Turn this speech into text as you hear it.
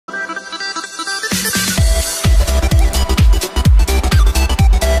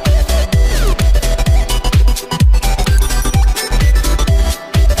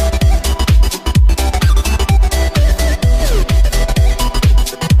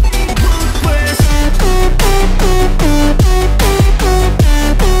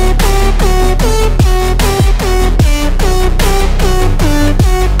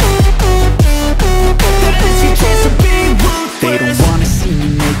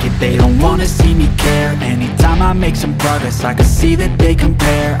They don't wanna see me care. Anytime I make some progress, I can see that they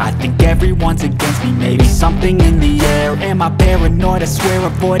compare. I think everyone's against me, maybe something in the air. Am I paranoid? I swear a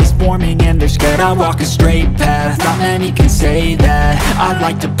void is forming and they're scared. I walk a straight path, not many can say that. I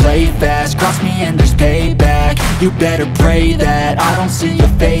like to play fast, cross me and there's payback. You better pray that I don't see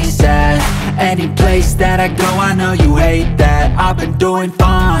your face at any place that I go. I know you hate that. I've been doing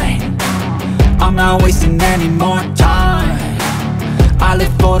fine, I'm not wasting any more time. I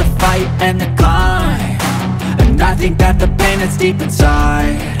live for the fight and the climb, and I think that the pain that's deep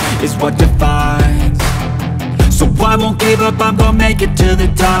inside is what defines. So I won't give up, I'm gonna make it to the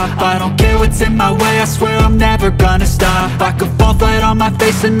top. I don't care what's in my way, I swear I'm never gonna stop. I could fall flat on my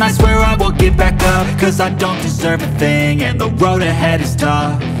face and I swear I will get back up, cause I don't deserve a thing and the road ahead is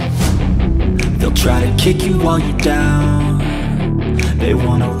tough. They'll try to kick you while you're down, they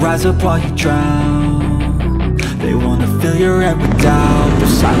wanna rise up while you drown. They wanna fill your head with doubt, they're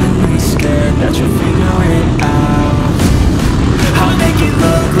silently scared that you'll figure it out. I'll make it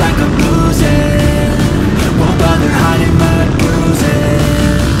look like I'm losing, won't bother hiding my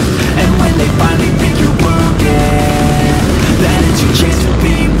bruises. And when they finally think you're wounded, then it's your chance to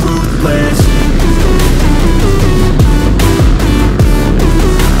be ruthless.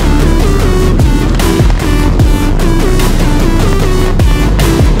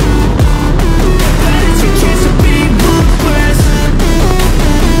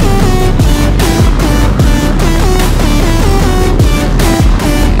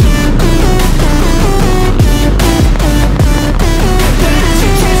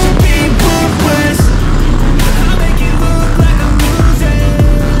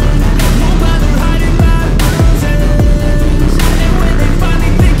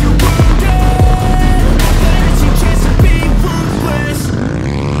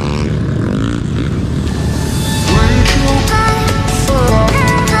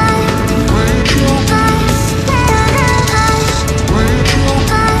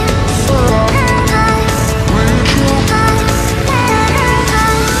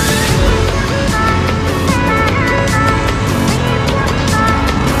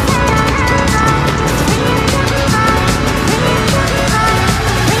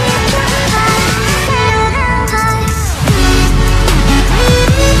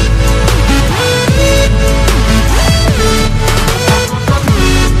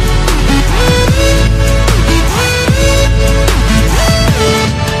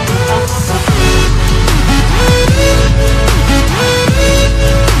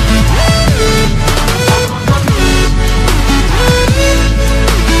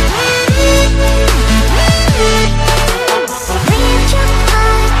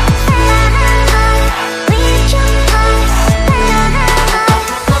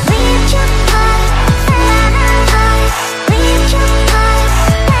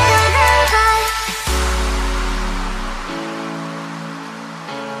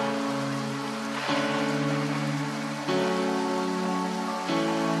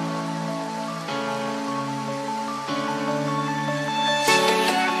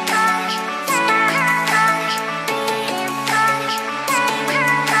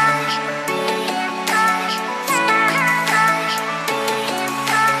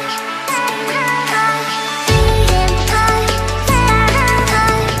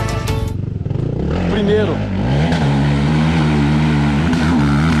 Primeiro.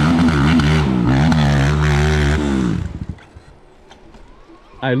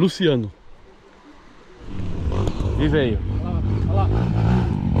 Aí, Luciano. E veio.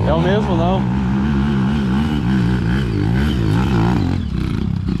 É o mesmo, não?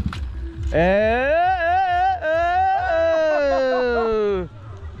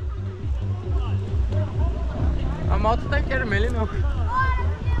 A moto tá vermelha, não.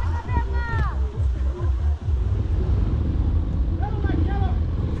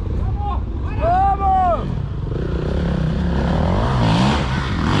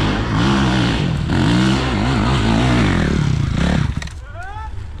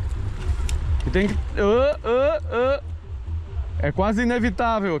 Tem que... É quase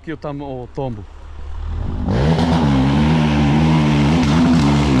inevitável aqui o tombo.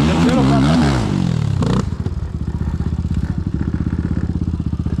 Terceiro passo.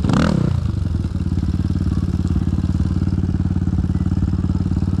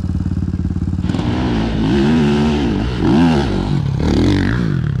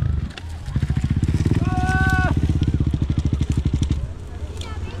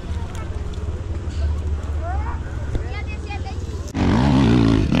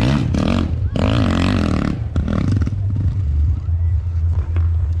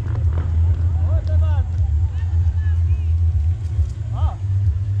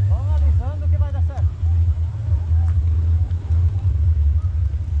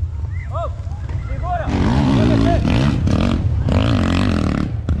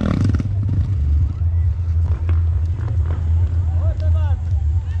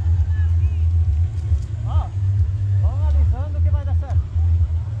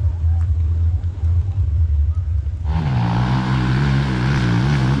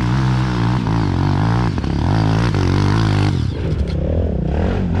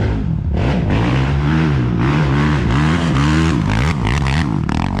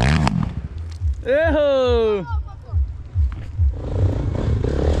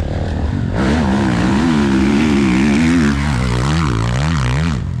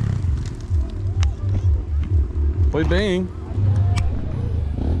 Foi bem, hein?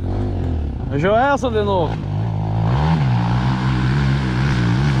 A Joelson de novo.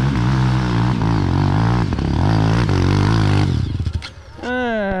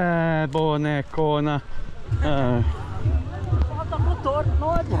 É, bonecona. É. Falta motor, não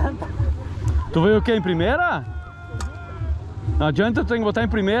adianta. Tu veio o que? Em primeira? Não adianta, tu tem que botar em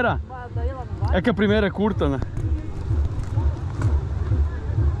primeira. Mas daí ela não vai. É que a primeira é curta, né?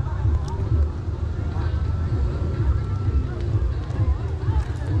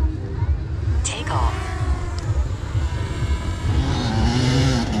 Take off.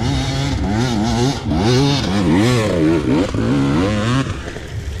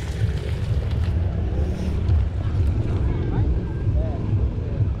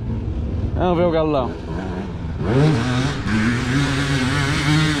 Vamos ver o galão.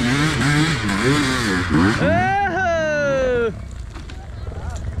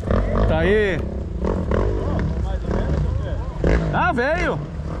 Tá aí. Ah, veio.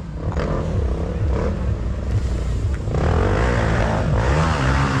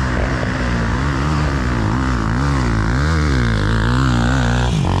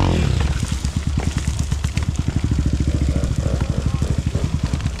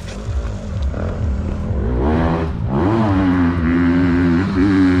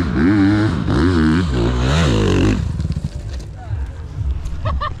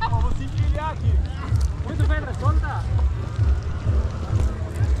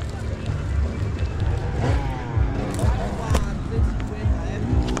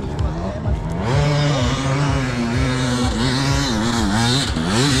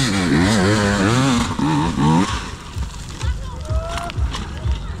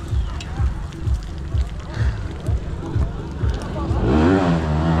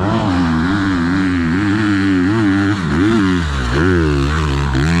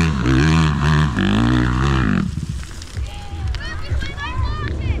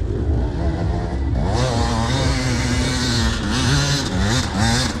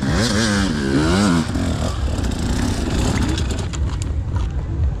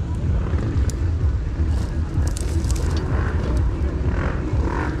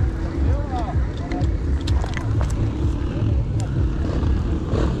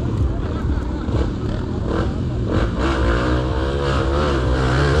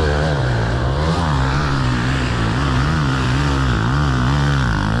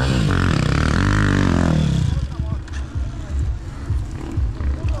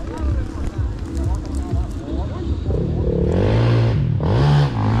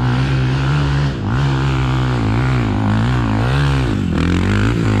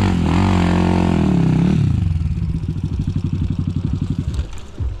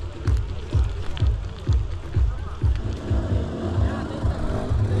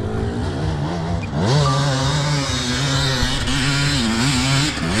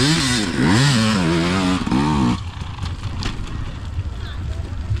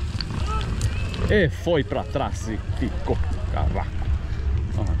 E foi pra trás e ficou, caraca.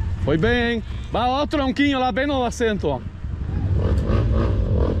 Foi bem, hein? Vai, ó o tronquinho lá bem no assento, ó.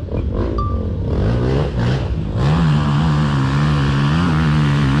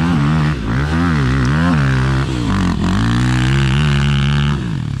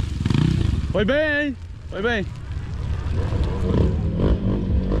 Foi bem, hein? Foi bem.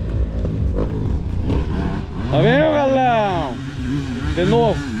 Tá vendo, galão? De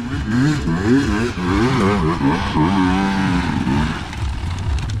novo.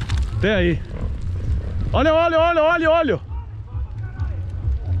 Até aí. Olha, olha, olha, olha, olha.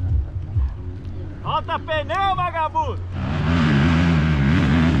 Solta pneu, vagabundo!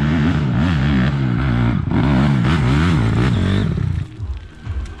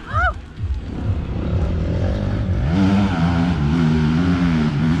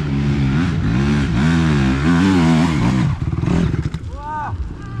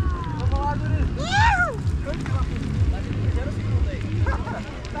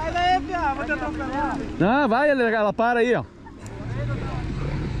 Não, vai, ela para aí, ó.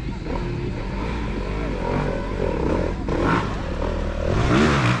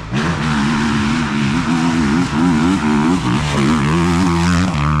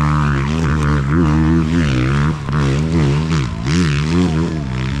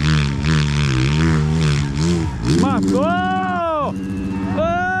 Matou!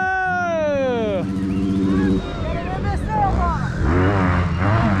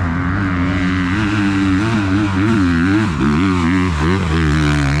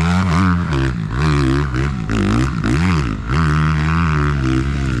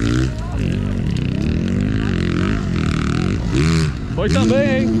 Foi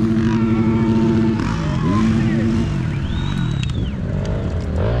também, hein?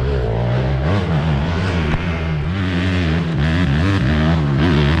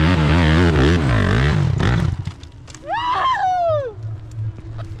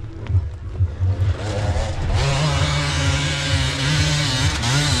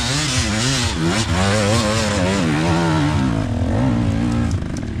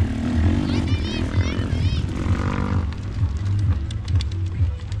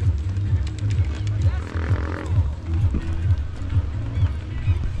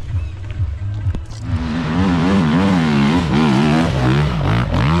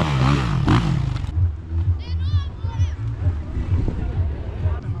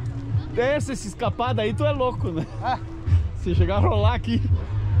 Essa escapada aí, tu é louco, né? Se chegar a rolar aqui.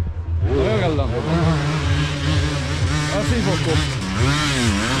 Olha, galão. Olha se invocou.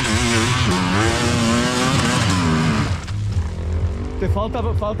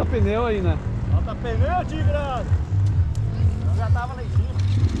 Falta pneu aí, né? Falta pneu, Tigrado. Eu já tava lá em cima.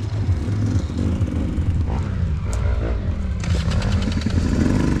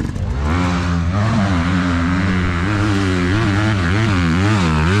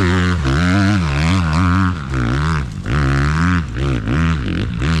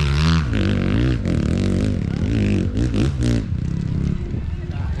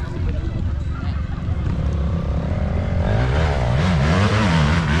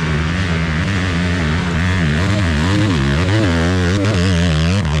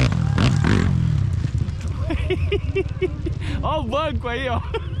 Olha o banco aí, ó.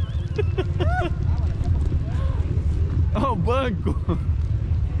 Olha o banco.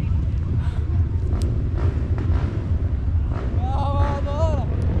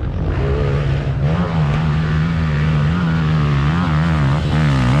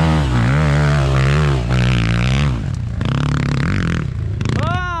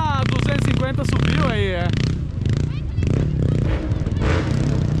 Ah, 250 subiu aí, é.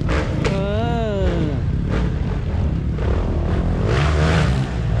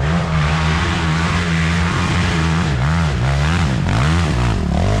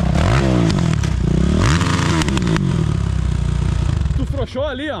 Frouxou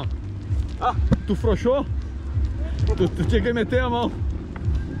ali, ó. Tu frouxou? Tu tinha que meter a mão.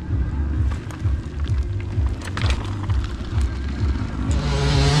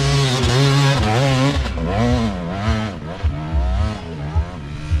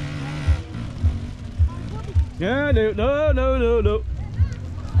 Não.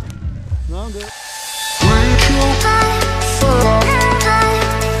 Não deu.